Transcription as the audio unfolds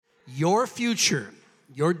Your future,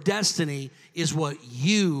 your destiny is what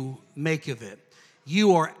you make of it.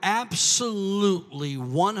 You are absolutely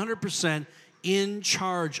 100% in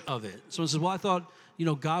charge of it. Someone says, well, I thought,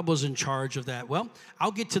 God was in charge of that. Well,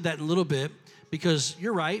 I'll get to that in a little bit because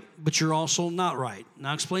you're right, but you're also not right. And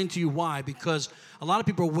I'll explain to you why. Because a lot of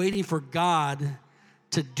people are waiting for God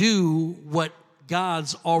to do what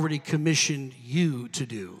God's already commissioned you to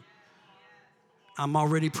do. I'm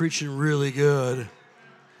already preaching really good.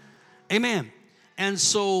 Amen. And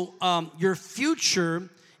so your future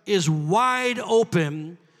is wide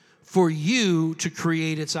open for you to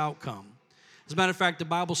create its outcome. As a matter of fact, the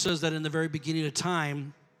Bible says that in the very beginning of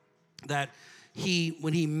time, that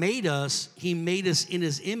when he made us in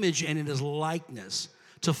his image and in his likeness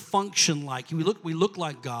to function like. We look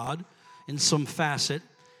like God in some facet,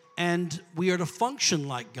 and we are to function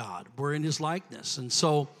like God. We're in his likeness. And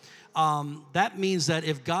so that means that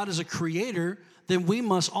if God is a creator, then we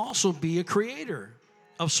must also be a creator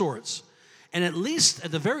of sorts. And at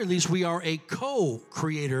the very least, we are a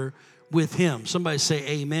co-creator with him. Somebody say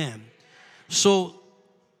amen. So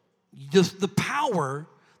the power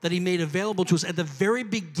that he made available to us at the very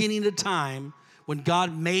beginning of time, when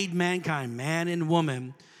God made mankind, man and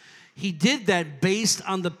woman, he did that based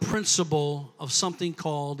on the principle of something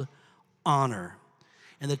called honor.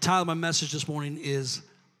 And the title of my message this morning is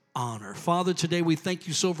honor. Father, today we thank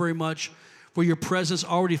you so very much for your presence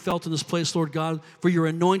already felt in this place, Lord God, for your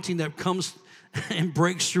anointing that comes and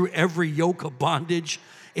breaks through every yoke of bondage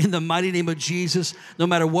in the mighty name of Jesus. No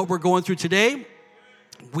matter what we're going through today,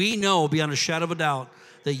 we know beyond a shadow of a doubt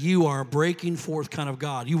that you are a breaking forth kind of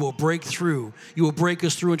God. You will break through. You will break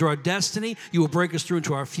us through into our destiny. You will break us through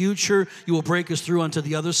into our future. You will break us through onto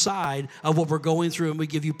the other side of what we're going through, and we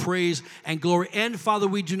give you praise and glory. And, Father,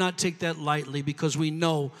 we do not take that lightly because we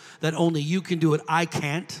know that only you can do it. I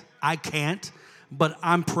can't. But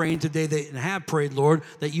I'm praying today and have prayed, Lord,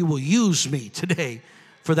 that you will use me today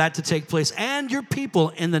for that to take place. And your people,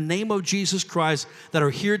 in the name of Jesus Christ, that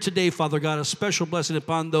are here today, Father God, a special blessing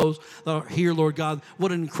upon those that are here, Lord God.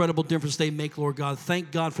 What an incredible difference they make, Lord God.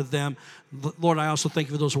 Thank God for them. Lord, I also thank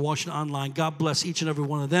you for those who are watching online. God bless each and every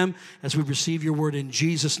one of them as we receive your word in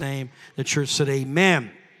Jesus' name. The church said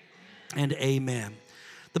amen and amen.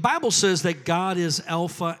 The Bible says that God is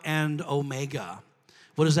Alpha and Omega.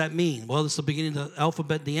 What does that mean? Well, it's the beginning of the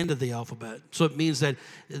alphabet and the end of the alphabet. So it means that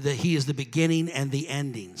he is the beginning and the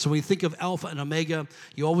ending. So when you think of Alpha and Omega,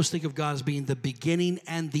 you always think of God as being the beginning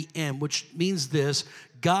and the end, which means this: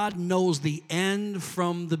 God knows the end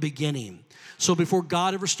from the beginning. So before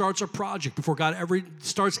God ever starts a project, before God ever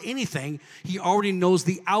starts anything, he already knows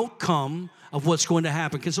the outcome of what's going to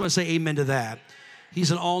happen. Can somebody say amen to that? He's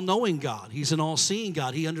an all-knowing God. He's an all-seeing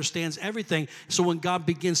God. He understands everything. So when God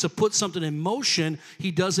begins to put something in motion,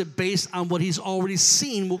 he does it based on what he's already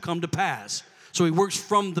seen will come to pass. So he works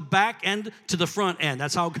from the back end to the front end.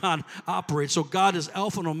 That's how God operates. So God is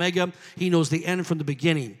Alpha and Omega. He knows the end from the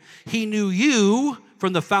beginning. He knew you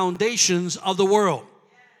from the foundations of the world.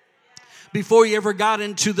 Before you ever got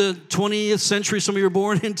into the 20th century, some of you were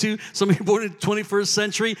born into, some of you were born in the 21st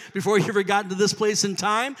century, before you ever got into this place in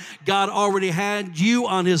time, God already had you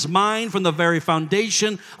on his mind from the very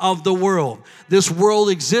foundation of the world. This world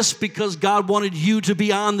exists because God wanted you to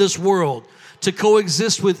be on this world, to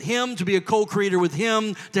coexist with him, to be a co-creator with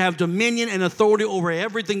him, to have dominion and authority over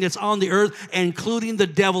everything that's on the earth, including the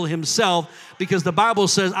devil himself, because the Bible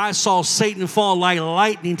says, I saw Satan fall like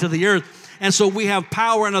lightning to the earth. And so we have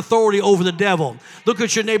power and authority over the devil. Look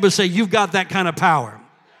at your neighbor and say, you've got that kind of power.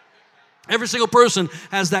 Every single person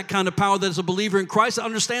has that kind of power that is a believer in Christ, that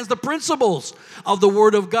understands the principles of the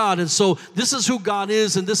Word of God. And so this is who God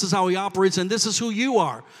is, and this is how he operates, and this is who you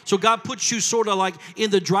are. So God puts you sort of like in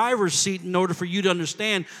the driver's seat in order for you to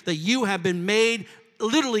understand that you have been made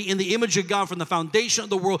literally in the image of God from the foundation of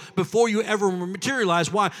the world before you ever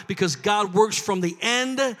materialize. Why? Because God works from the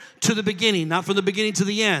end to the beginning, not from the beginning to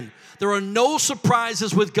the end. There are no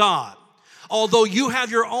surprises with God. Although you have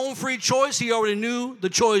your own free choice, he already knew the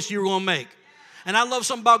choice you were going to make. And I love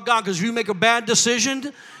something about God, because if you make a bad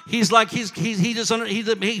decision, he's like, he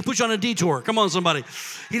puts you on a detour. Come on, somebody.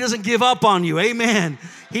 He doesn't give up on you. Amen.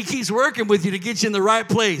 He keeps working with you to get you in the right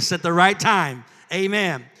place at the right time.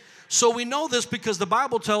 Amen. So we know this because the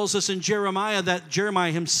Bible tells us in Jeremiah that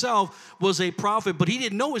Jeremiah himself was a prophet, but he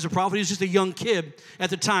didn't know he was a prophet. He was just a young kid at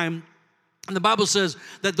the time. And the Bible says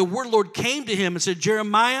that the word of the Lord came to him and said,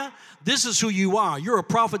 Jeremiah, this is who you are. You're a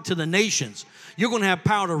prophet to the nations. You're going to have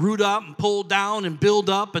power to root up and pull down and build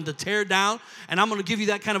up and to tear down. And I'm going to give you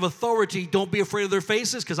that kind of authority. Don't be afraid of their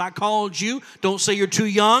faces, because I called you. Don't say you're too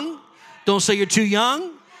young. Don't say you're too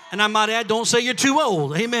young. And I might add, don't say you're too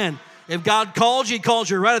old. Amen. If God called you, he called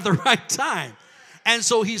you right at the right time. And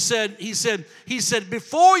so he said,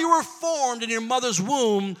 before you were formed in your mother's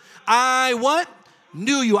womb, I what?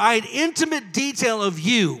 Knew you. I had intimate detail of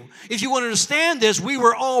you. If you want to understand this, we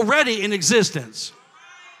were already in existence.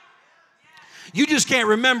 You just can't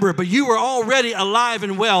remember it, but you were already alive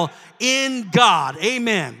and well in God.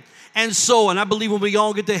 Amen. And I believe when we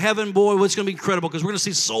all get to heaven, boy, it's going to be incredible because we're going to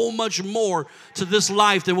see so much more to this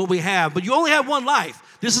life than what we have. But you only have one life.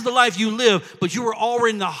 This is the life you live, but you were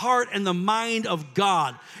already in the heart and the mind of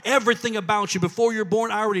God. Everything about you. Before you were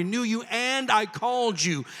born, I already knew you, and I called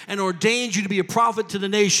you and ordained you to be a prophet to the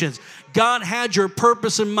nations. God had your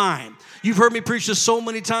purpose in mind. You've heard me preach this so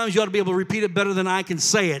many times, you ought to be able to repeat it better than I can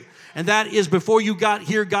say it. And that is, before you got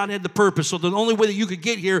here, God had the purpose. So the only way that you could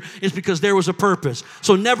get here is because there was a purpose.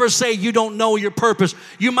 So never say you don't know your purpose.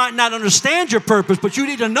 You might not understand your purpose, but you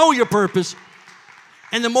need to know your purpose.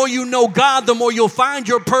 And the more you know God, the more you'll find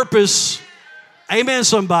your purpose. Amen,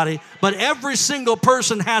 somebody. But every single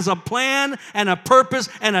person has a plan and a purpose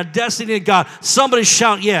and a destiny in God. Somebody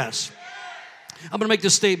shout yes. I'm going to make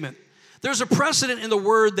this statement. There's a precedent in the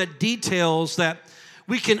word that details that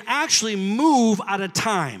we can actually move out of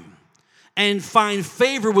time and find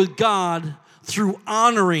favor with God through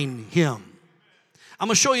honoring Him. I'm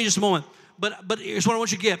going to show you in just a moment, but here's what I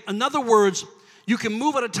want you to get. In other words, you can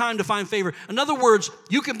move out of time to find favor. In other words,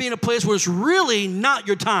 you can be in a place where it's really not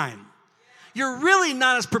your time. You're really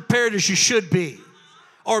not as prepared as you should be,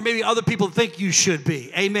 or maybe other people think you should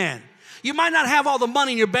be. Amen. You might not have all the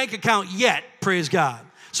money in your bank account yet, praise God.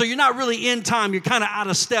 So you're not really in time. You're kind of out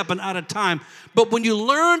of step and out of time. But when you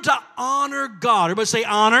learn to honor God, everybody say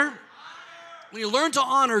honor. When you learn to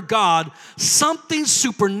honor God, something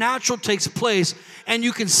supernatural takes place, and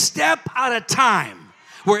you can step out of time.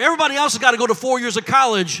 Where everybody else has got to go to 4 years of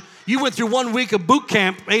college, you went through 1 week of boot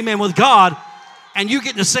camp, amen, with God, and you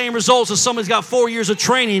get the same results as somebody's got 4 years of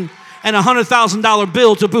training and a $100,000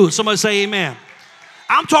 bill to boot. Somebody say amen.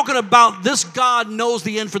 I'm talking about this God knows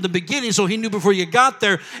the end from the beginning, so He knew before you got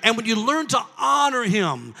there. And when you learn to honor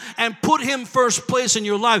Him and put Him first place in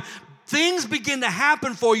your life, things begin to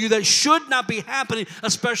happen for you that should not be happening,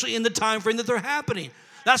 especially in the time frame that they're happening.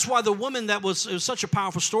 That's why the woman it was such a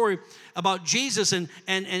powerful story about Jesus, and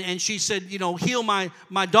she said, heal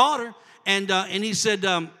my daughter, and He said,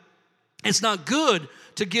 it's not good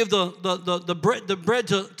to give the bread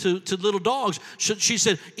to little dogs. She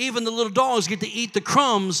said, even the little dogs get to eat the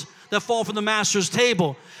crumbs that fall from the master's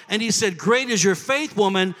table. And He said, great is your faith,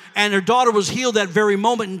 woman, and her daughter was healed that very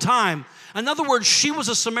moment in time. In other words, she was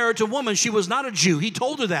a Samaritan woman. She was not a Jew. He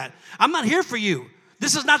told her that. I'm not here for you.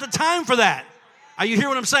 This is not the time for that. Are you hearing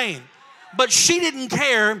what I'm saying? But she didn't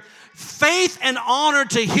care. Faith and honor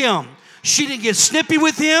to Him. She didn't get snippy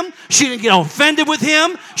with Him. She didn't get offended with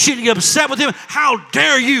Him. She didn't get upset with Him. How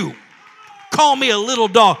dare you call me a little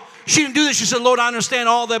dog? She didn't do this. She said, Lord, I understand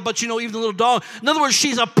all that, but even the little dog. In other words,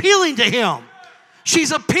 she's appealing to Him.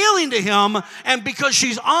 She's appealing to Him, and because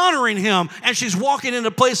she's honoring Him and she's walking in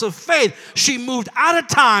a place of faith, she moved out of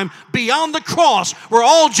time beyond the cross where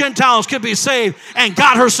all Gentiles could be saved and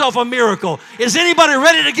got herself a miracle. Is anybody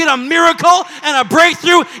ready to get a miracle and a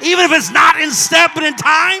breakthrough, even if it's not in step but in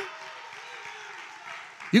time?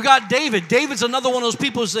 You got David. David's another one of those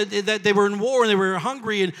people that they were in war and they were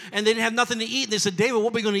hungry and they didn't have nothing to eat. And they said, David,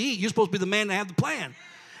 what are we going to eat? You're supposed to be the man to have the plan.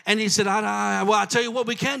 And he said, I'll tell you what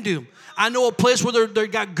we can do. I know a place where they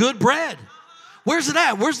got good bread. Where's it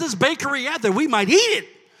at? Where's this bakery at that we might eat it?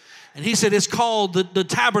 And he said, it's called the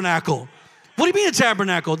tabernacle. What do you mean a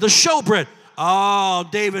tabernacle? The showbread. Oh,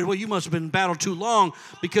 David, well, you must have been in battle too long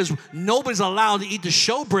because nobody's allowed to eat the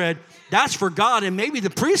showbread. That's for God, and maybe the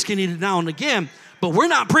priest can eat it now and again, but we're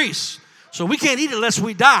not priests, so we can't eat it unless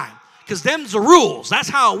we die because them's the rules. That's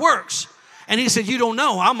how it works. And he said, you don't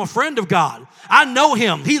know. I'm a friend of God. I know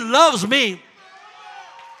Him. He loves me.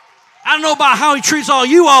 I don't know about how He treats all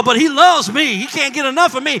you all, but He loves me. He can't get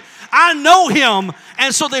enough of me. I know Him.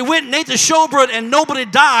 And so they went and ate the showbread and nobody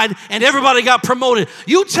died and everybody got promoted.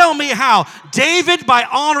 You tell me how David, by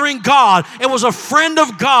honoring God and was a friend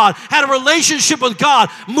of God, had a relationship with God,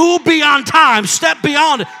 moved beyond time, stepped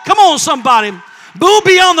beyond it. Come on, somebody. Move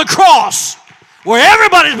beyond the cross where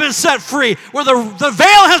everybody's been set free, where the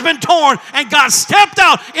veil has been torn and God stepped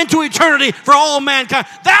out into eternity for all mankind.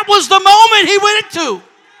 That was the moment He went into.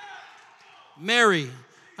 Mary,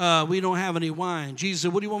 we don't have any wine. Jesus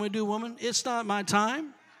said, what do you want me to do, woman? It's not my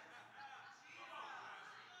time.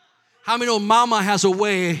 How many know mama has a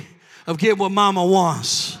way of getting what mama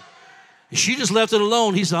wants? She just left it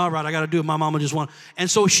alone. He said, all right, I got to do it. My mama just wants. And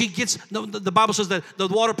so she gets, the Bible says that the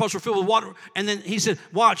water pots were filled with water. And then he said,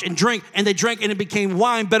 watch and drink. And they drank and it became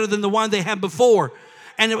wine better than the wine they had before.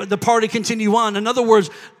 and the party continued on. In other words,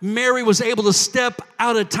 Mary was able to step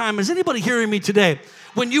out of time. Is anybody hearing me today?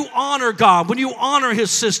 When you honor God, when you honor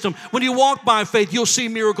His system, when you walk by faith, you'll see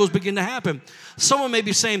miracles begin to happen. Someone may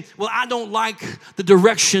be saying, well, I don't like the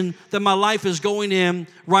direction that my life is going in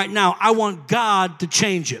right now. I want God to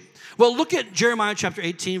change it. Well, look at Jeremiah chapter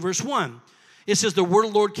 18, verse 1. It says, the word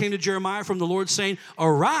of the Lord came to Jeremiah from the Lord saying,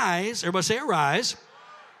 arise, everybody say arise,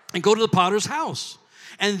 and go to the potter's house.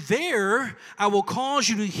 And there I will cause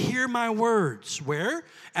you to hear my words. Where?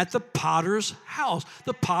 At the potter's house.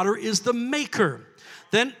 The potter is the maker.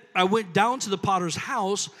 Then I went down to the potter's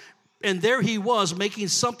house, and there he was making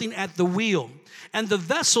something at the wheel. And the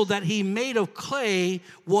vessel that he made of clay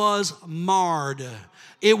was marred.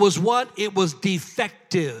 It was what? It was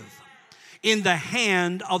defective in the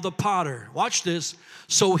hand of the potter. Watch this.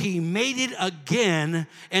 So he made it again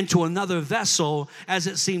into another vessel as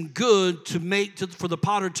it seemed good to make for the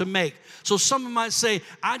potter to make. So someone might say,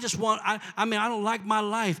 I don't like my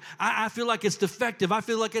life. I feel like it's defective. I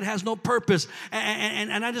feel like it has no purpose.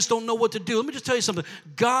 And I just don't know what to do. Let me just tell you something.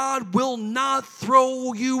 God will not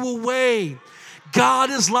throw you away. God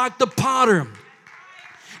is like the potter.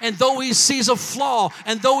 And though he sees a flaw,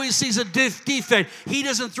 and though he sees a defect, he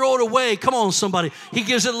doesn't throw it away. Come on, somebody. He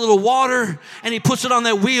gives it a little water, and he puts it on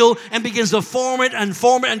that wheel and begins to form it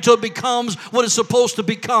until it becomes what it's supposed to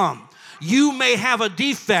become. You may have a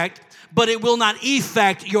defect, but it will not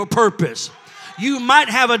affect your purpose. You might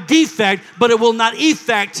have a defect, but it will not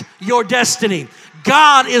affect your destiny.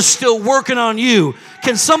 God is still working on you.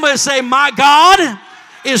 Can somebody say, my God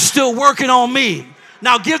is still working on me?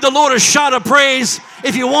 Now give the Lord a shout of praise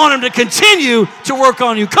if you want Him to continue to work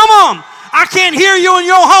on you. Come on. I can't hear you in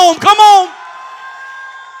your home. Come on.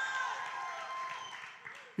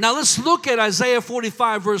 Now let's look at Isaiah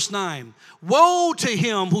 45 verse 9. Woe to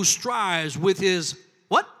him who strives with his,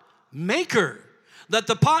 what? Maker. Let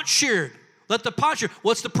the pot sheared. Let the pot sheared.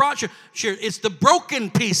 What's the pot sheared? It's the broken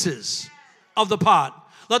pieces of the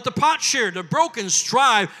pot. Let the pot sheared, the broken,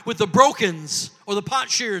 strive with the brokens or the pot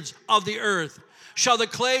sheareds of the earth. Shall the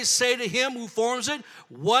clay say to him who forms it,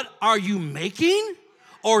 what are you making?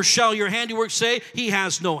 Or shall your handiwork say, he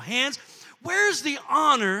has no hands? Where's the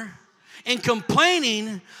honor in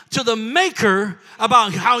complaining to the maker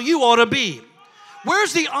about how you ought to be?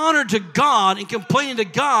 Where's the honor to God in complaining to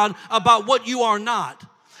God about what you are not?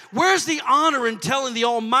 Where's the honor in telling the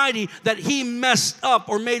Almighty that He messed up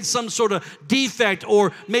or made some sort of defect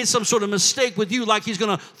or made some sort of mistake with you, like He's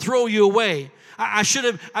going to throw you away? I should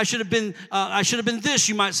have been this,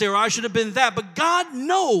 you might say, or I should have been that. But God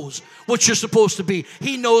knows what you're supposed to be.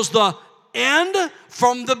 He knows the end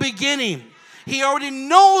from the beginning. He already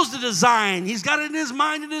knows the design. He's got it in His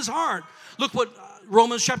mind and His heart. Look what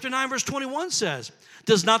Romans chapter 9 verse 21 says.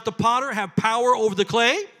 Does not the potter have power over the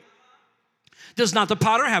clay? Does not the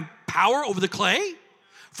potter have power over the clay?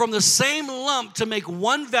 From the same lump to make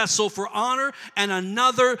one vessel for honor and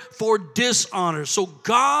another for dishonor. So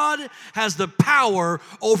God has the power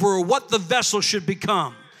over what the vessel should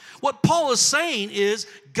become. What Paul is saying is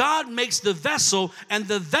God makes the vessel, and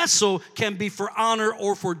the vessel can be for honor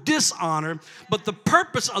or for dishonor. But the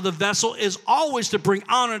purpose of the vessel is always to bring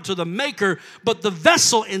honor to the maker. But the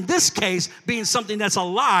vessel in this case being something that's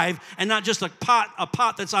alive and not just a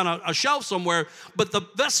pot that's on a shelf somewhere. But the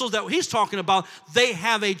vessels that he's talking about, they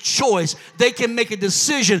have a choice. They can make a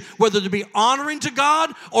decision whether to be honoring to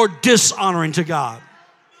God or dishonoring to God.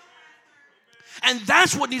 And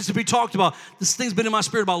that's what needs to be talked about. This thing's been in my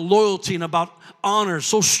spirit about loyalty and about honor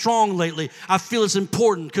so strong lately. I feel it's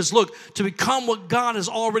important because, look, to become what God has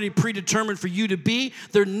already predetermined for you to be,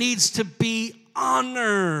 there needs to be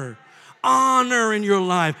honor. Honor in your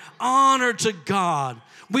life. Honor to God.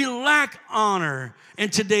 We lack honor in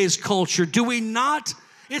today's culture, do we not?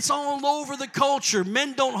 It's all over the culture.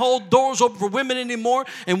 Men don't hold doors open for women anymore.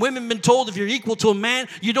 And women have been told if you're equal to a man,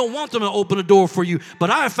 you don't want them to open a door for you.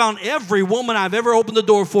 But I have found every woman I've ever opened the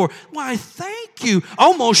door for. Why, thank you.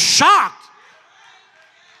 Almost shocked.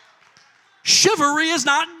 Chivalry is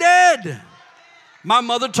not dead. My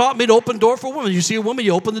mother taught me to open the door for women. You see a woman,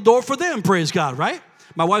 you open the door for them. Praise God, right?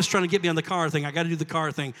 My wife's trying to get me on the car thing. I got to do the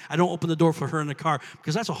car thing. I don't open the door for her in the car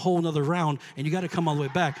because that's a whole nother round, and you got to come all the way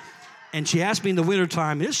back. And she asked me in the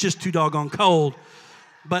wintertime, it's just too doggone cold.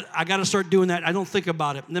 But I got to start doing that. I don't think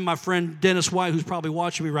about it. And then my friend Dennis White, who's probably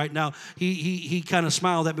watching me right now, he kind of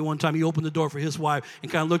smiled at me one time. He opened the door for his wife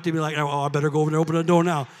and kind of looked at me like, oh, I better go over there and open the door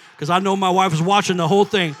now. Because I know my wife is watching the whole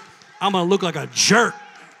thing. I'm going to look like a jerk.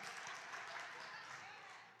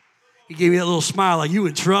 He gave me that little smile like, you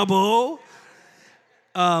in trouble?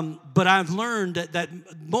 But I've learned that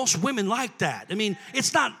most women like that. I mean,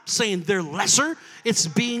 it's not saying they're lesser. It's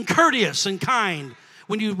being courteous and kind.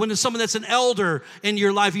 when there's someone that's an elder in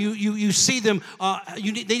your life, you see them, they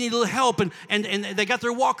need a little help, and they got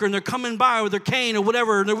their walker, and they're coming by with their cane or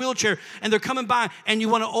whatever, in their wheelchair, and they're coming by, and you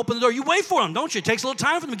want to open the door. You wait for them, don't you? It takes a little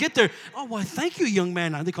time for them to get there. Oh, well, thank you, young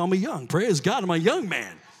man. They call me young. Praise God, I'm a young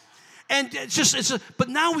man. And but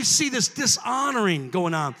now we see this dishonoring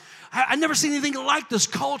going on. I never seen anything like this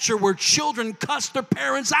culture where children cuss their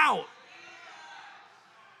parents out.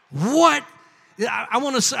 What? I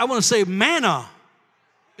want to say manna,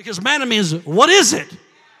 because manna means, what is it?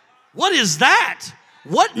 What is that?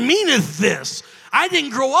 What meaneth this? I didn't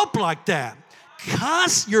grow up like that.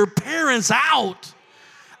 Cuss your parents out.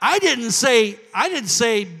 I didn't say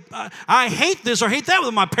I hate this or hate that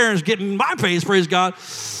with my parents getting my face, praise God.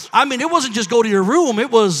 I mean, it wasn't just go to your room.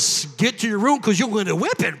 It was get to your room because you're going to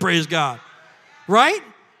whip it, praise God. Right?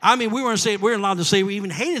 I mean, we weren't allowed to say we even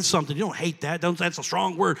hated something. You don't hate that. That's a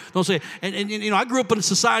strong word. Don't say it. And I grew up in a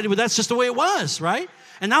society where that's just the way it was, right?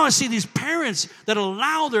 And now I see these parents that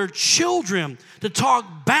allow their children to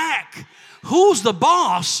talk back. Who's the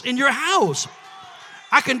boss in your house?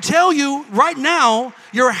 I can tell you right now,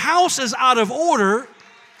 your house is out of order,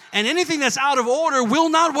 and anything that's out of order will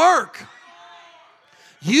not work.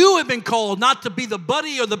 You have been called not to be the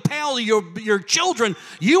buddy or the pal of your children.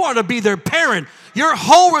 You are to be their parent. Your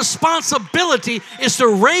whole responsibility is to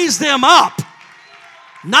raise them up,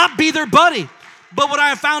 not be their buddy. But what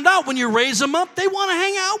I found out, when you raise them up, they want to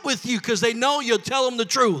hang out with you because they know you'll tell them the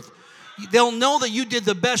truth. They'll know that you did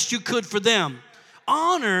the best you could for them.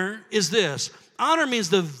 Honor is this. Honor means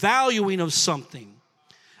the valuing of something.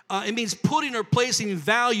 It means putting or placing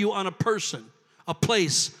value on a person, a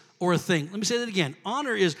place, or a thing. Let me say that again.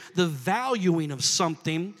 Honor is the valuing of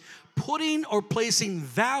something, putting or placing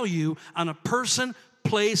value on a person,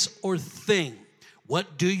 place, or thing.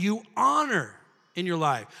 What do you honor in your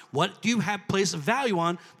life? What do you have placed value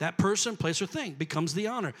on? That person, place, or thing becomes the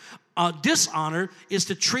honor. Dishonor is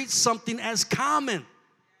to treat something as common.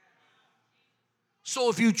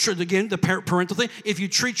 So if you, again, the parental thing, if you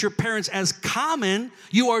treat your parents as common,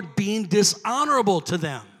 you are being dishonorable to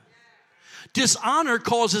them. Dishonor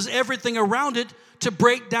causes everything around it to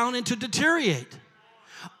break down and to deteriorate.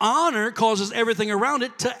 Honor causes everything around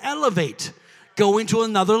it to elevate, go into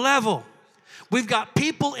another level. We've got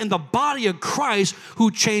people in the body of Christ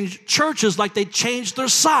who change churches like they changed their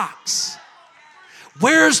socks.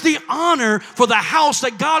 Where's the honor for the house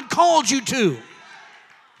that God called you to?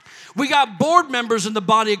 We got board members in the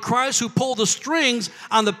body of Christ who pull the strings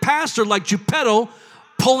on the pastor like Geppetto,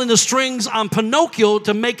 pulling the strings on Pinocchio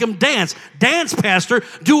to make him dance. Dance, pastor,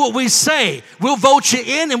 do what we say. We'll vote you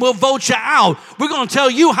in and we'll vote you out. We're going to tell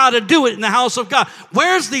you how to do it in the house of God.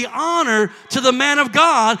 Where's the honor to the man of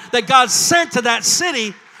God that God sent to that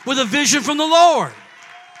city with a vision from the Lord?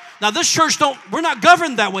 Now, this church we're not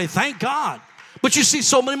governed that way, thank God. But you see,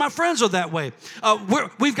 so many of my friends are that way.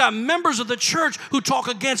 We've got members of the church who talk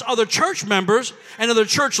against other church members and other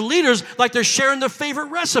church leaders like they're sharing their favorite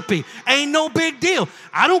recipe. Ain't no big deal.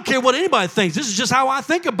 I don't care what anybody thinks. This is just how I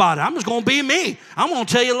think about it. I'm just going to be me. I'm going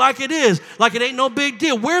to tell you like it is, like it ain't no big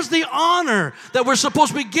deal. Where's the honor that we're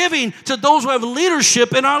supposed to be giving to those who have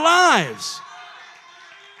leadership in our lives?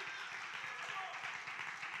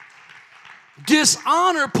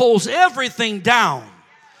 Dishonor pulls everything down.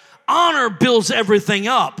 Honor builds everything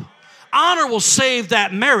up. Honor will save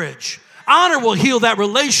that marriage. Honor will heal that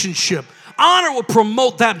relationship. Honor will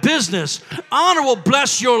promote that business. Honor will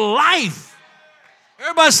bless your life.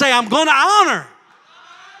 Everybody say, I'm going to honor.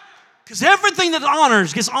 Because everything that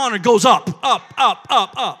honors gets honored goes up, up, up,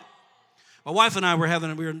 up, up. My wife and I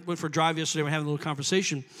went for a drive yesterday. We were having a little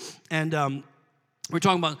conversation. And we were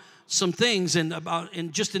talking about some things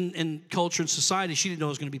in culture and society. She didn't know I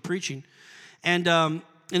was going to be preaching. And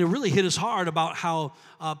it really hit us hard about how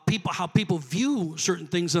people view certain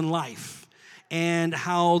things in life, and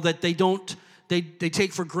how that they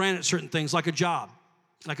take for granted certain things like a job.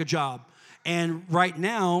 And right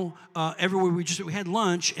now, everywhere we had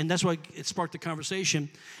lunch, and that's why it sparked the conversation.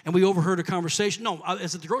 And we overheard a conversation. No,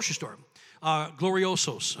 it's at the grocery store.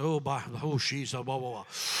 Gloriosos. She's blah, blah, blah.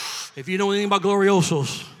 If you know anything about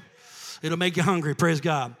Gloriosos, it'll make you hungry. Praise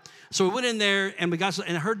God. So we went in there, and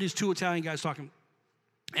I heard these two Italian guys talking.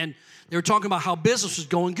 And they were talking about how business was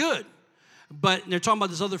going good. But they're talking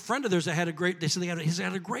about this other friend of theirs that had he's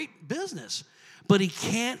had a great business. But he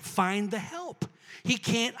can't find the help. He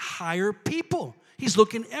can't hire people. He's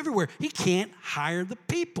looking everywhere. He can't hire the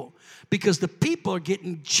people because the people are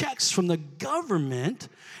getting checks from the government,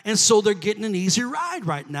 and so they're getting an easy ride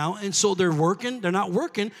right now. And so they're not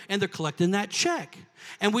working, and they're collecting that check.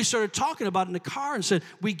 And we started talking about it in the car and said,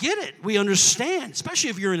 we get it. We understand, especially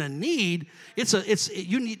if you're in a need. It's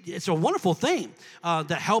a wonderful thing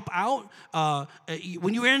to help out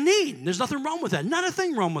when you're in need. There's nothing wrong with that. Not a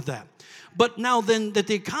thing wrong with that. But now then that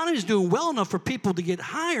the economy is doing well enough for people to get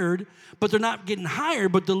hired, but they're not getting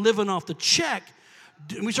hired, but they're living off the check.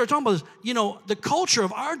 And we started talking about this. The culture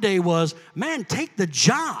of our day was, man, take the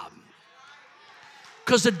job.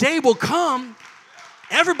 Because the day will come,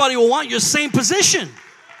 everybody will want your same position.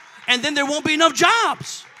 And then there won't be enough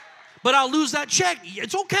jobs. But I'll lose that check.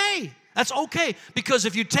 It's okay. That's okay. Because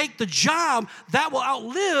if you take the job, that will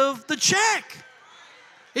outlive the check.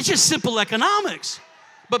 It's just simple economics.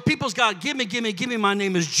 But people's got, give me, my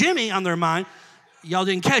name is Jimmy on their mind. Y'all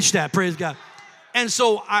didn't catch that, praise God. And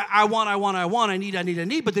so I want, I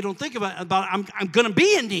need. But they don't think about I'm going to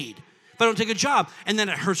be in need if I don't take a job. And then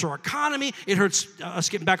it hurts our economy. It hurts us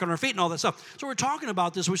getting back on our feet and all that stuff. So we're talking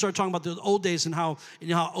about this. We started talking about the old days and how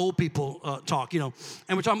old people talk, And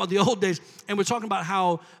we're talking about the old days. And we're talking about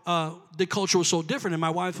how the culture was so different. And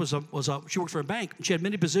my wife she worked for a bank. She had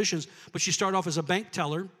many positions, but she started off as a bank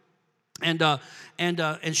teller. And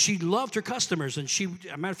she loved her customers. And as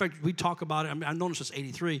a matter of fact, we talk about it. I've known her since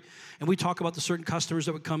 '83, and we talk about the certain customers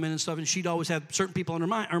that would come in and stuff. And she'd always have certain people on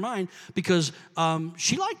her mind because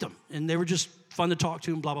she liked them, and they were just fun to talk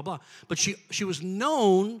to, and blah blah blah. But she was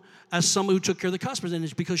known as someone who took care of the customers, and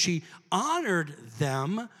it's because she honored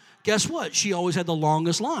them. Guess what? She always had the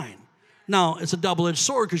longest line. Now, it's a double-edged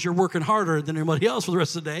sword because you're working harder than everybody else for the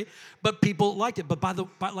rest of the day, but people liked it, but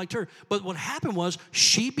liked her. But what happened was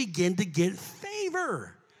she began to get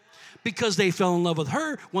favor because they fell in love with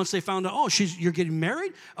her once they found out, you're getting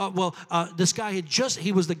married? This guy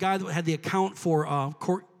he was the guy that had the account for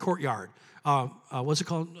Courtyard. What's it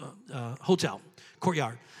called? Hotel,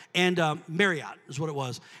 Courtyard. And Marriott is what it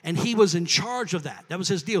was. And he was in charge of that. That was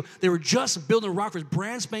his deal. They were just building Rockford,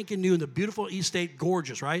 brand spanking new in the beautiful East State,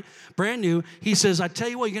 gorgeous, right? Brand new. He says, I tell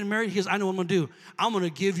you what, you're getting married? He goes, I know what I'm going to do. I'm going to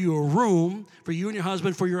give you a room for you and your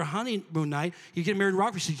husband for your honeymoon night. You get married in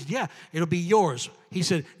Rockford. He said, yeah, it'll be yours. He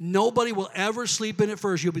said, nobody will ever sleep in it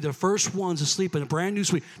first. You'll be the first ones to sleep in a brand new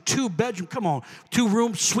suite. 2-bedroom, come on,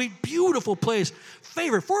 2-room suite, beautiful place.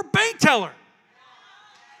 Favorite for a bank teller.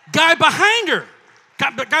 Guy behind her.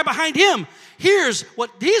 Guy behind him, here's what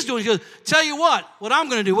he's doing. He goes, tell you what I'm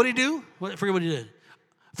going to do. What did he do? I forget what he did.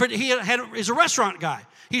 He's a restaurant guy.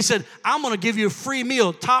 He said, I'm going to give you a free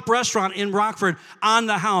meal, top restaurant in Rockford on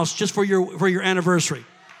the house just for your anniversary.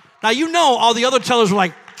 Now, all the other tellers were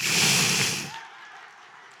like,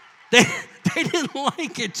 they didn't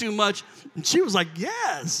like it too much. And she was like,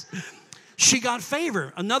 yes. She got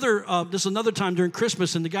favor. This is another time during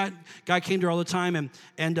Christmas, and the guy came to her all the time,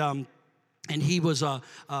 and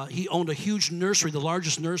he owned a huge nursery, the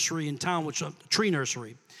largest nursery in town, which is a tree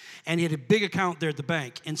nursery. And he had a big account there at the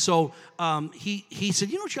bank. And so he said,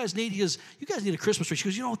 you know what you guys need? He goes, you guys need a Christmas tree. She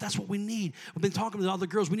goes, you know what? That's what we need. We've been talking to the other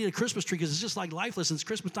girls. We need a Christmas tree because it's just like lifeless and it's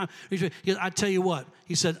Christmas time. He goes, I tell you what.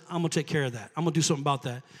 He said, I'm going to take care of that. I'm going to do something about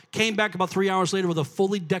that. Came back about 3 hours later with a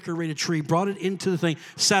fully decorated tree, brought it into the thing,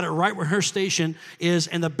 sat it right where her station is,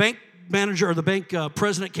 and the bank manager or the bank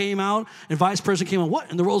president came out and vice president came out.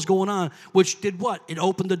 What in the world's going on? Which did what? It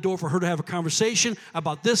opened the door for her to have a conversation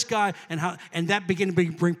about this guy and that began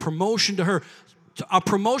to bring promotion to her. A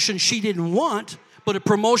promotion she didn't want, but a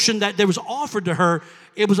promotion that there was offered to her.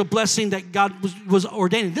 It was a blessing that God was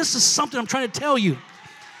ordaining. This is something I'm trying to tell you,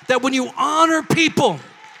 that when you honor people,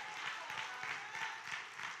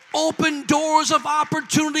 open doors of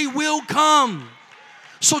opportunity will come.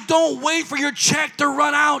 So don't wait for your check to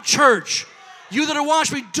run out, church. You that are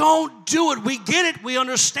watching me, don't do it. We get it. We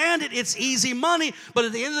understand it. It's easy money. But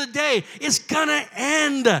at the end of the day, it's going to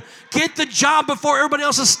end. Get the job before everybody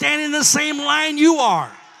else is standing in the same line you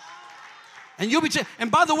are. And you'll be.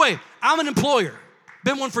 And by the way, I'm an employer.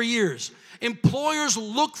 Been one for years. Employers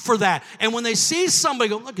look for that. And when they see somebody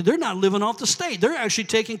go, look, they're not living off the state. They're actually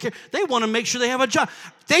taking care. They want to make sure they have a job.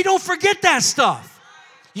 They don't forget that stuff.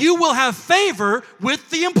 You will have favor with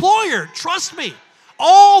the employer. Trust me.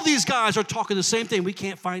 All these guys are talking the same thing. We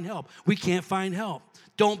can't find help. We can't find help.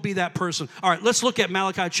 Don't be that person. All right, let's look at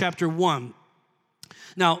Malachi chapter 1.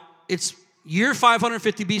 Now, it's year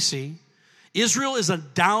 550 BC. Israel is a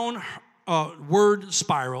downward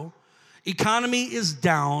spiral. Economy is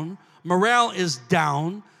down. Morale is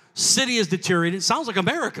down. City is deteriorating. It sounds like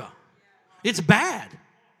America. It's bad.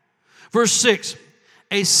 Verse 6.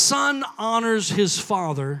 A son honors his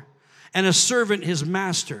father, and a servant his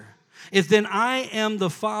master. If then I am the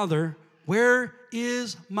father, where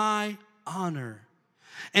is my honor?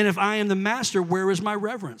 And if I am the master, where is my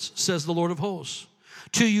reverence? Says the Lord of hosts.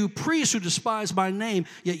 To you priests who despise my name,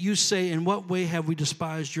 yet you say, in what way have we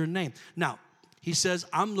despised your name? Now, he says,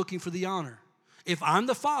 I'm looking for the honor. If I'm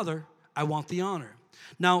the Father, I want the honor.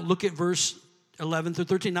 Now, look at verse 11 through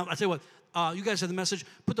 13. Now, I tell you what, you guys have the message.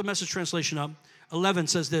 Put the Message translation up. 11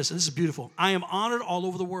 says this, and this is beautiful. I am honored all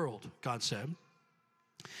over the world, God said.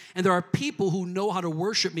 And there are people who know how to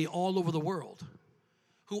worship me all over the world,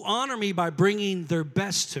 who honor me by bringing their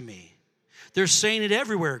best to me. They're saying it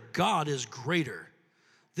everywhere. God is greater.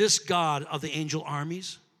 This God of the angel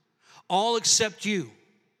armies, all except you.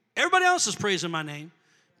 Everybody else is praising my name,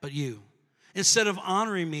 but you. Instead of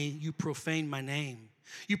honoring me, you profane my name.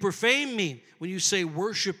 You profane me when you say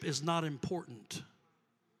worship is not important.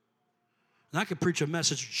 And I could preach a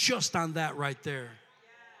message just on that right there.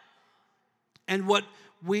 And what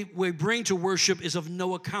we bring to worship is of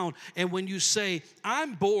no account. And when you say,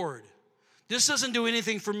 I'm bored, this doesn't do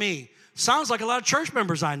anything for me. Sounds like a lot of church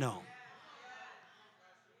members I know.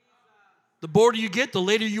 The border you get, the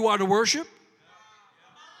later you are to worship.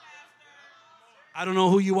 I don't know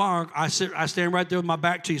who you are. I stand right there with my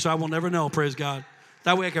back to you, so I will never know, praise God.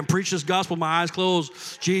 That way I can preach this gospel, my eyes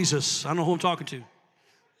closed. Jesus, I don't know who I'm talking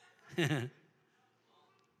to.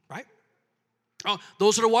 Right? Oh,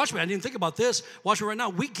 those that are watching me, I didn't think about this. Watch me right now.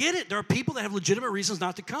 We get it. There are people that have legitimate reasons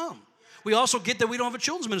not to come. We also get that we don't have a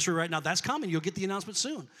children's ministry right now. That's coming. You'll get the announcement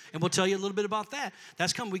soon. And we'll tell you a little bit about that.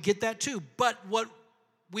 That's coming. We get that too. But what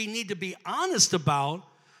we need to be honest about,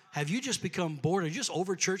 have you just become bored? Are you just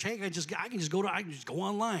over church? Hey, I can just go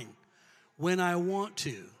online when I want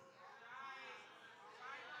to.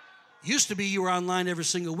 Used to be you were online every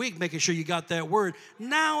single week making sure you got that word.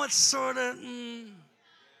 Now it's sort of,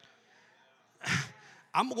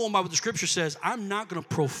 I'm going by what the scripture says. I'm not going to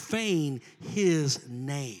profane his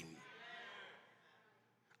name.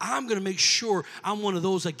 I'm going to make sure I'm one of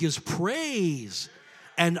those that gives praise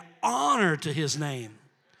and honor to his name.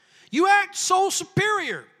 You act so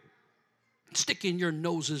superior. Sticking your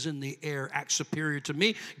noses in the air, act superior to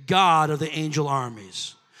me, God of the angel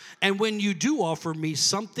armies. And when you do offer me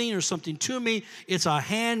something or something to me, it's a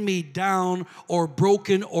hand-me-down or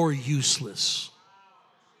broken or useless.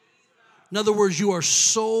 In other words, you are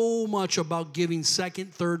so much about giving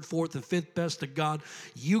second, third, fourth, and fifth best to God.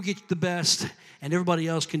 You get the best, and everybody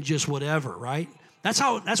else can just whatever, right? That's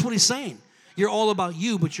what he's saying. You're all about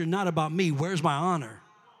you, but you're not about me. Where's my honor?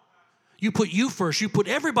 You put you first. You put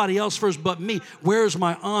everybody else first but me. Where's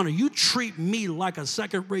my honor? You treat me like a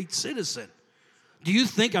second-rate citizen. Do you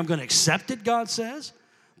think I'm going to accept it, God says?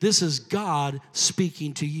 This is God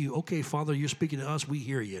speaking to you. Okay, Father, you're speaking to us. We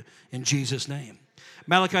hear you in Jesus' name.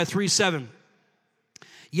 Malachi 3:7.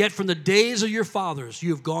 Yet from the days of your fathers,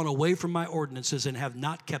 you have gone away from my ordinances and have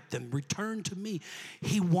not kept them. Return to me.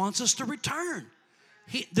 He wants us to return.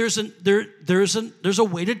 There's a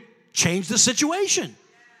way to change the situation.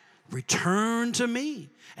 Return to me,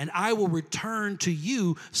 and I will return to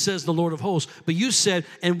you, says the Lord of hosts. But you said,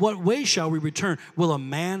 in what way shall we return? Will a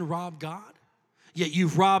man rob God? Yet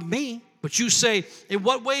you've robbed me. But you say, in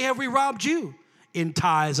what way have we robbed you? In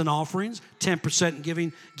tithes and offerings, 10%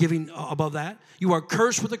 and giving above that. You are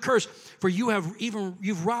cursed with a curse, for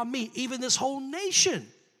you've robbed me, even this whole nation.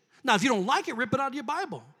 Now, if you don't like it, rip it out of your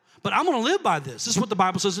Bible. But I'm going to live by this. This is what the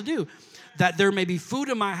Bible says to do. That there may be food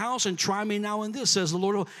in my house, and try me now in this, says the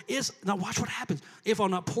Lord. Now watch what happens. If I'll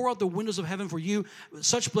not pour out the windows of heaven for you,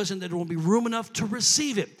 such blessing that there won't be room enough to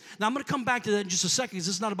receive it. Now I'm going to come back to that in just a second, because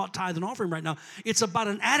this is not about tithe and offering right now. It's about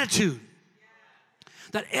an attitude.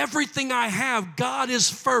 That everything I have, God is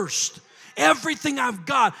first. Everything I've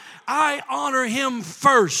got, I honor him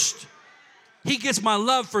first. He gets my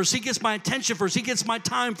love first. He gets my attention first. He gets my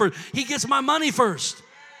time first. He gets my money first.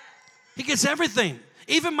 He gets everything.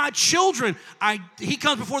 Even my children, he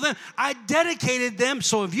comes before them. I dedicated them,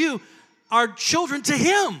 so have you, our children to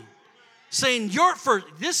him. Saying, you're first.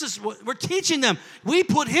 This is what we're teaching them. We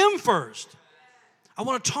put him first. I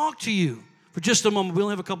want to talk to you for just a moment. We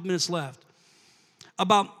only have a couple minutes left.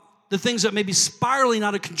 About the things that may be spiraling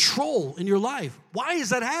out of control in your life. Why is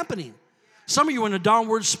that happening? Some of you are in a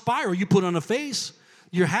downward spiral. You put on a face.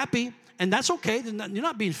 You're happy. And that's okay. You're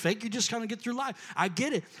not being fake. You just kind of get through life. I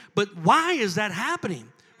get it. But why is that happening?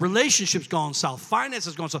 Relationships gone south.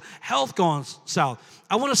 Finances gone south. Health gone south.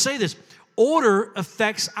 I want to say this. Order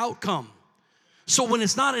affects outcome. So when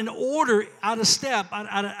it's not in order, out of step,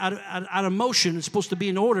 out of motion, it's supposed to be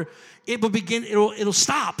in order, it'll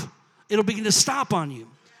stop. It'll begin to stop on you.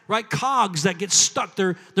 Right? Cogs that get stuck,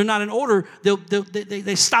 they're not in order.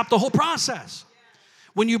 They stop the whole process.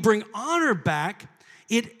 When you bring honor back,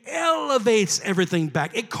 it elevates everything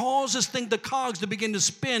back. It causes the cogs to begin to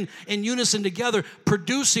spin in unison together,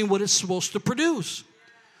 producing what it's supposed to produce.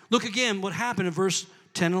 Look again what happened in verse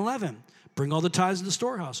 10 and 11. Bring all the tithes in the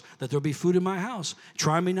storehouse, that there be food in my house.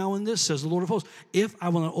 Try me now in this, says the Lord of hosts, if I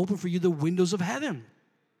will not open for you the windows of heaven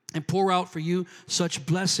and pour out for you such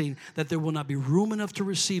blessing that there will not be room enough to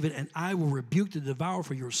receive it, and I will rebuke the devourer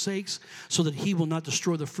for your sakes, so that he will not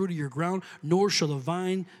destroy the fruit of your ground, nor shall the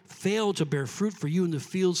vine fail to bear fruit for you in the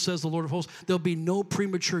field, says the Lord of hosts. There'll be no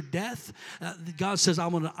premature death. God says,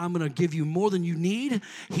 I'm gonna give you more than you need.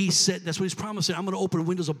 He said, that's what he's promising. I'm gonna open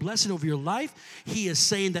windows of blessing over your life. He is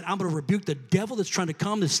saying that I'm gonna rebuke the devil that's trying to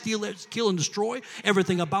come to steal, kill, and destroy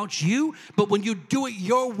everything about you. But when you do it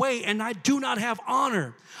your way, and I do not have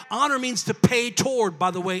honor. Honor means to pay toward, by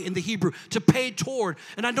the way, in the Hebrew, to pay toward.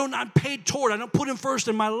 And I don't pay toward. I don't put him first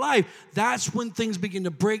in my life. That's when things begin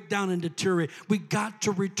to break down and deteriorate. We got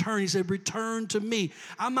to return. He said, return to me.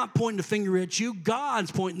 I'm not pointing the finger at you. God's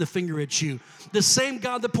pointing the finger at you. The same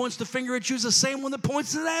God that points the finger at you is the same one that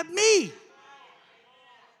points it at me.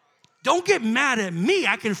 Don't get mad at me.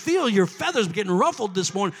 I can feel your feathers getting ruffled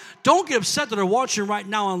this morning. Don't get upset that are watching right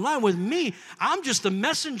now online with me. I'm just a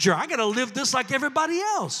messenger. I got to live this like everybody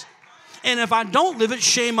else. And if I don't live it,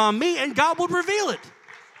 shame on me, and God will reveal it.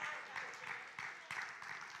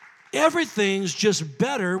 Everything's just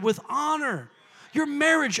better with honor. Your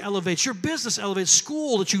marriage elevates, your business elevates,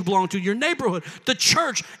 school that you belong to, your neighborhood, the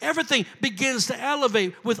church, everything begins to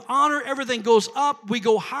elevate. With honor, everything goes up. We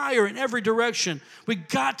go higher in every direction. We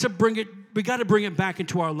got to bring it back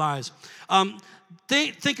into our lives.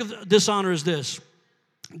 Think of dishonor as this.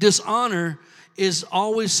 Dishonor is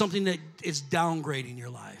always something that is downgrading your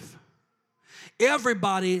life.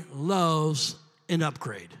 Everybody loves an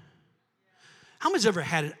upgrade. How many's ever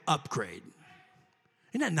had an upgrade?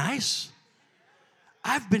 Isn't that nice?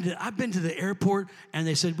 I've been to the airport, and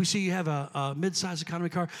they said, we see you have a mid-size economy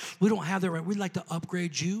car. We don't have that right. We'd like to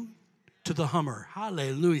upgrade you to the Hummer.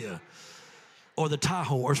 Hallelujah. Or the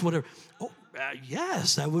Tahoe or whatever. Oh,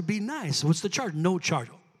 yes, that would be nice. What's the charge? No charge.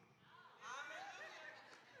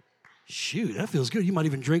 Shoot, that feels good. You might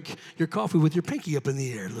even drink your coffee with your pinky up in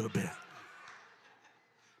the air a little bit.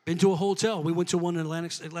 Been to a hotel. We went to one in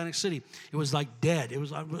Atlantic City. It was like dead. It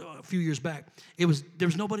was a few years back. There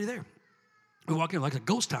was nobody there. We walk in like a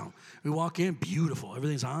ghost town. We walk in, beautiful.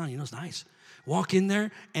 Everything's on, it's nice. Walk in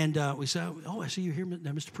there, and we say, oh, I see you here,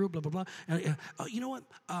 Mr. Pruitt, blah, blah, blah. And, you know what?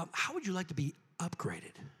 How would you like to be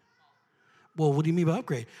upgraded? Well, what do you mean by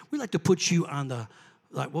upgrade? We'd like to put you on the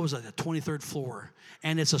 23rd floor,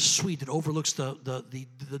 and it's a suite that overlooks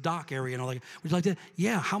the dock area and all that. Would you like that?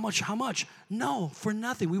 Yeah, how much? No, for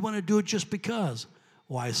nothing. We want to do it just because.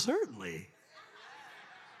 Why, certainly.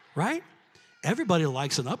 Right? Everybody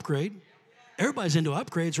likes an upgrade. Everybody's into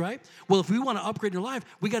upgrades, right? Well, if we want to upgrade your life,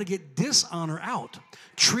 we got to get dishonor out.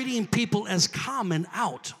 Treating people as common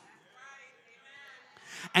out.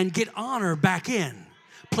 And get honor back in.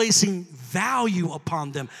 Placing value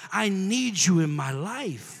upon them. I need you in my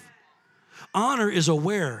life. Honor is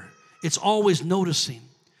aware. It's always noticing.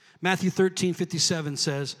 Matthew 13:57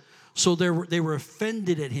 says, so they were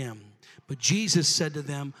offended at him. But Jesus said to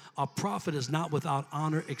them, a prophet is not without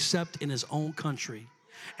honor except in his own country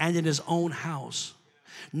and in his own house.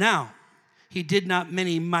 Now, he did not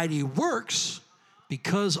many mighty works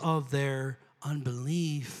because of their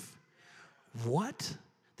unbelief. What?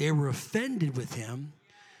 They were offended with him,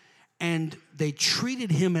 and they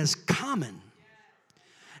treated him as common.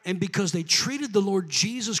 And because they treated the Lord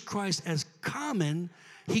Jesus Christ as common,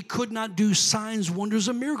 he could not do signs, wonders,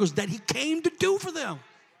 and miracles that he came to do for them.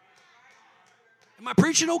 Am I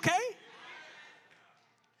preaching okay?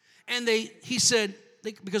 And he said,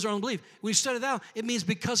 because of their unbelief. When you study it out, it means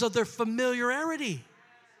because of their familiarity.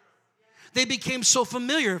 They became so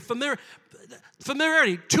familiar.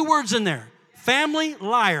 Familiarity, 2 words in there. Family,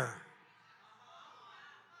 liar.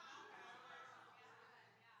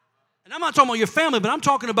 And I'm not talking about your family, but I'm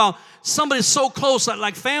talking about somebody so close,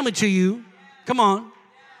 like family to you. Come on.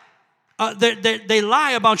 They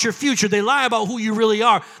lie about your future. They lie about who you really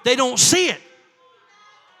are. They don't see it.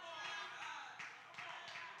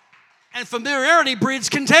 And familiarity breeds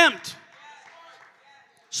contempt.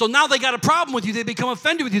 So now they got a problem with you. They become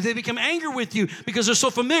offended with you. They become angry with you because they're so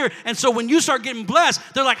familiar. And so when you start getting blessed,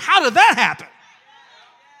 they're like, how did that happen?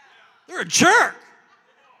 They're a jerk.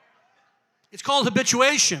 It's called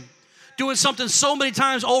habituation. Doing something so many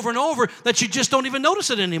times over and over that you just don't even notice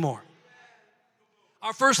it anymore.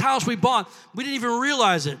 Our first house we bought, we didn't even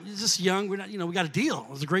realize it. It's just young. We're not, we got a deal.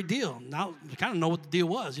 It was a great deal. Now we kind of know what the deal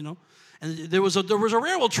was, And there was a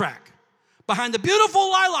railroad track behind the beautiful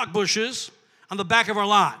lilac bushes on the back of our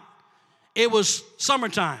lot. It was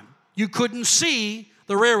summertime. You couldn't see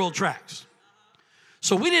the railroad tracks.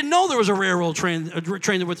 So we didn't know there was a railroad train that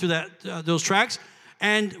went through those tracks.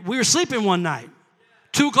 And we were sleeping one night,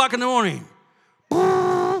 2 o'clock in the morning.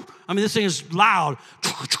 I mean, this thing is loud.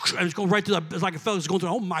 And it's going right through the, it's like a fellow going through,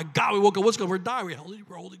 oh my God, we woke up, what's going on? We're dying.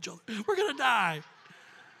 We're holding each other. We're going to die.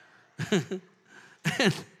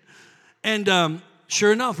 and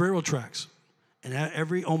sure enough, railroad tracks.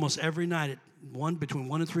 And almost every night between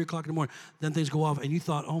 1 and 3 o'clock in the morning, then things go off, and you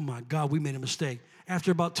thought, oh my God, we made a mistake.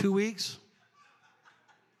 After about 2 weeks,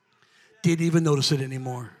 didn't even notice it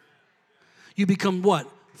anymore. You become what?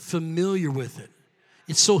 Familiar with it.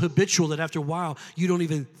 It's so habitual that after a while, you don't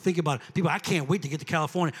even think about it. People, I can't wait to get to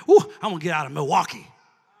California. Ooh, I'm going to get out of Milwaukee.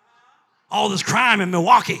 All this crime in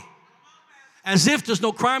Milwaukee. As if there's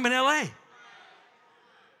no crime in L.A.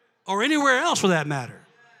 or anywhere else for that matter.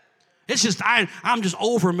 It's just, I'm just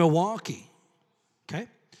over Milwaukee. Okay?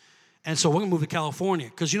 And so we're going to move to California.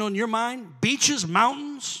 Because, in your mind, beaches,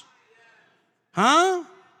 mountains,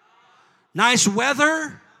 nice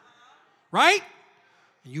weather, right?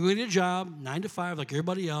 And you're going to get a job, 9 to 5, like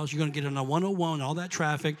everybody else. You're going to get on a 101, all that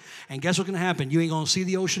traffic. And guess what's going to happen? You ain't going to see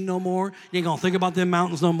the ocean no more. You ain't going to think about them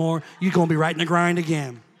mountains no more. You're going to be right in the grind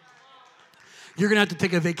again. You're going to have to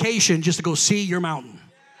take a vacation just to go see your mountain.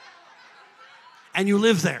 And you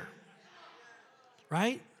live there.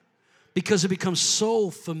 Right? Because it becomes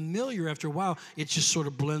so familiar after a while, it just sort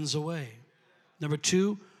of blends away. Number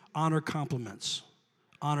 2, honor compliments.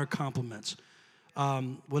 Honor compliments.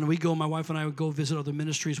 When we go, my wife and I would go visit other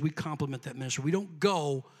ministries, we compliment that ministry. We don't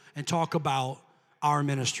go and talk about our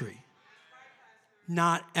ministry.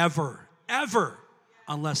 Not ever, ever,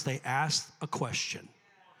 unless they ask a question.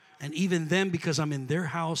 And even then, because I'm in their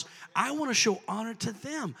house, I want to show honor to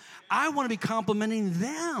them. I want to be complimenting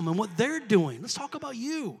them and what they're doing. Let's talk about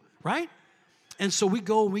you, right? And so we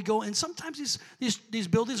go, and sometimes these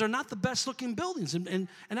buildings are not the best looking buildings. And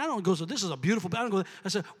I don't go, so this is a beautiful, I don't go, I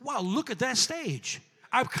said, wow, look at that stage.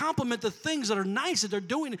 I compliment the things that are nice that they're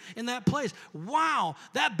doing in that place. Wow,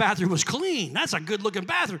 that bathroom was clean. That's a good looking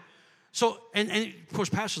bathroom. So, and of course,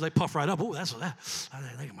 pastors, they puff right up. Oh, that's that. I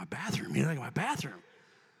like my bathroom. You know, I like my bathroom.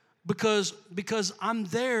 Because I'm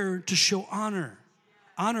there to show honor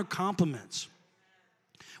compliments.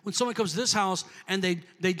 When someone comes to this house and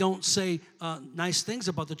they don't say nice things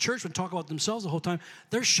about the church and talk about themselves the whole time,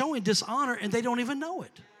 they're showing dishonor and they don't even know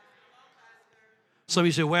it. Some of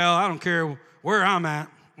you say, well, I don't care where I'm at.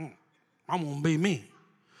 I'm going to be me.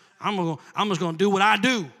 I'm just going to do what I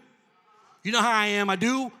do. You know how I am. I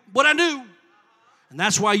do what I do. And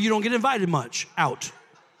that's why you don't get invited much out.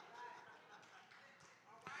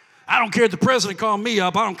 I don't care if the president called me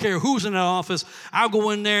up. I don't care who's in the office. I'll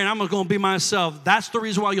go in there and I'm just going to be myself. That's the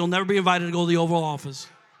reason why you'll never be invited to go to the Oval Office.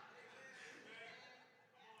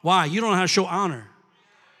 Why? You don't know how to show honor.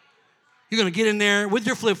 You're going to get in there with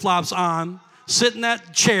your flip-flops on, sit in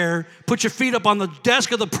that chair, put your feet up on the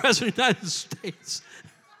desk of the president of the United States,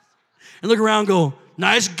 and look around and go,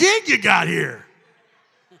 nice gig you got here.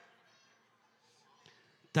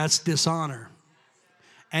 That's dishonor.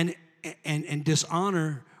 And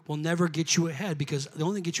dishonor will never get you ahead, because the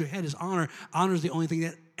only thing that gets you ahead is honor. Honor is the only thing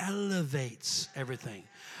that elevates everything.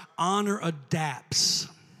 Honor adapts.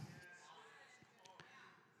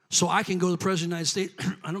 So I can go to the President of the United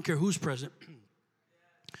States. I don't care who's president.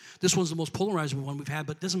 This one's the most polarizing one we've had,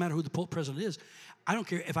 but it doesn't matter who the president is. I don't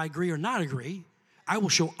care if I agree or not agree. I will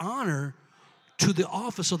show honor to the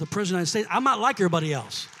office of the President of the United States. I'm not like everybody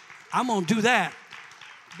else. I'm going to do that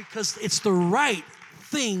because it's the right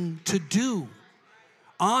thing to do.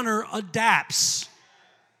 Honor adapts.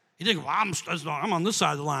 You think, well, I'm on this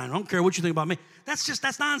side of the line. I don't care what you think about me.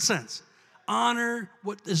 That's nonsense. Honor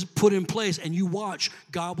what is put in place, and you watch,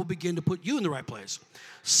 God will begin to put you in the right place.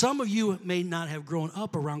 Some of you may not have grown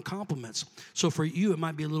up around compliments. So for you, it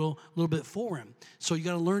might be a little bit foreign. So you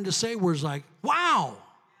got to learn to say words like, wow,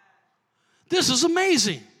 this is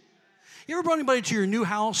amazing. You ever brought anybody to your new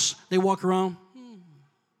house? They walk around.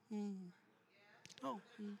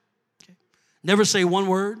 Okay. Never say one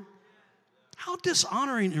word. How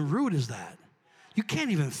dishonoring and rude is that? You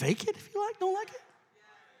can't even fake it if you don't like it.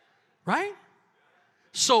 Right?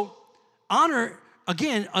 So honor,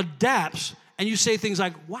 again, adapts, and you say things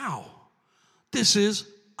like, wow, this is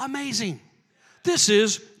amazing. This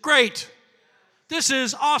is great. This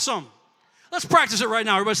is awesome. Let's practice it right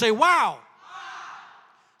now. Everybody say, wow.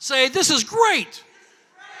 Say, this is great.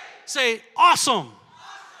 Say, awesome.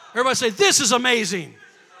 Everybody say, this is amazing.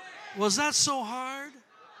 Was that so hard?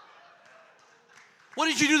 What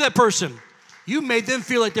did you do to that person? You made them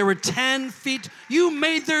feel like they were 10 feet. You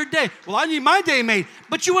made their day. Well, I need my day made.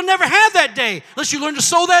 But you will never have that day unless you learn to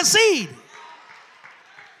sow that seed.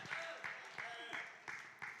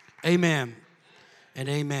 Amen and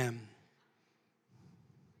amen.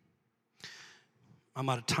 I'm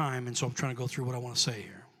out of time, and so I'm trying to go through what I want to say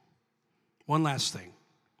here. One last thing.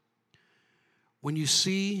 When you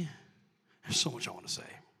see, there's so much I want to say.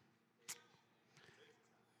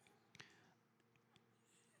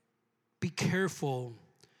 Be careful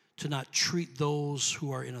to not treat those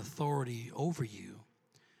who are in authority over you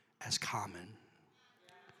as common.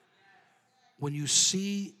 When you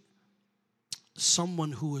see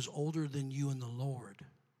someone who is older than you in the Lord,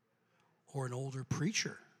 or an older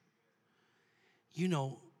preacher, you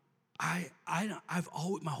know, I've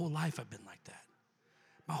always, my whole life I've been like that.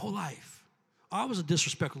 My whole life. I was a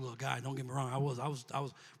disrespectful little guy, don't get me wrong. I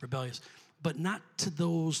was rebellious, but not to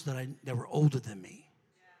those that were older than me.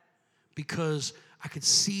 Because I could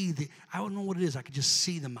see I don't know what it is. I could just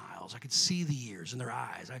see the miles. I could see the years in their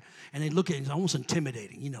eyes. And they look at it, it's almost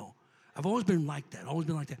intimidating, you know. I've always been like that,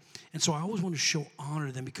 And so I always want to show honor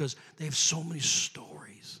to them because they have so many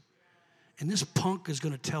stories. And this punk is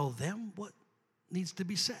going to tell them what needs to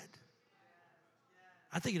be said.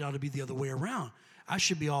 I think it ought to be the other way around. I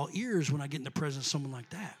should be all ears when I get in the presence of someone like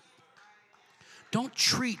that. Don't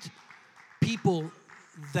treat people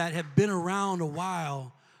that have been around a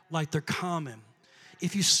while like they're common.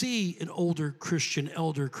 If you see an older Christian,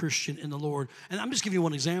 elder Christian in the Lord, and I'm just giving you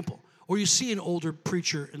one example, or you see an older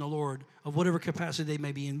preacher in the Lord of whatever capacity they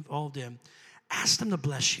may be involved in, ask them to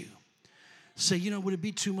bless you. Say, you know, would it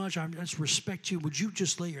be too much? I just respect you. Would you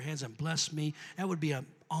just lay your hands and bless me? That would be an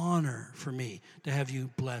honor for me to have you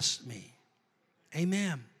bless me.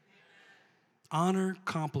 Amen. Honor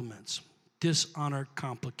compliments. Dishonor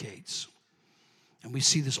complicates. And we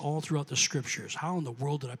see this all throughout the scriptures. How in the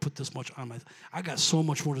world did I put this much on my... I got so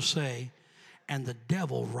much more to say, and the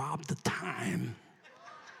devil robbed the time.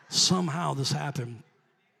 Somehow this happened.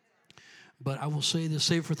 But I will say this,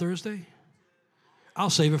 save it for Thursday? I'll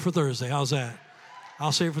save it for Thursday. How's that?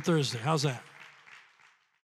 I'll save it for Thursday. How's that?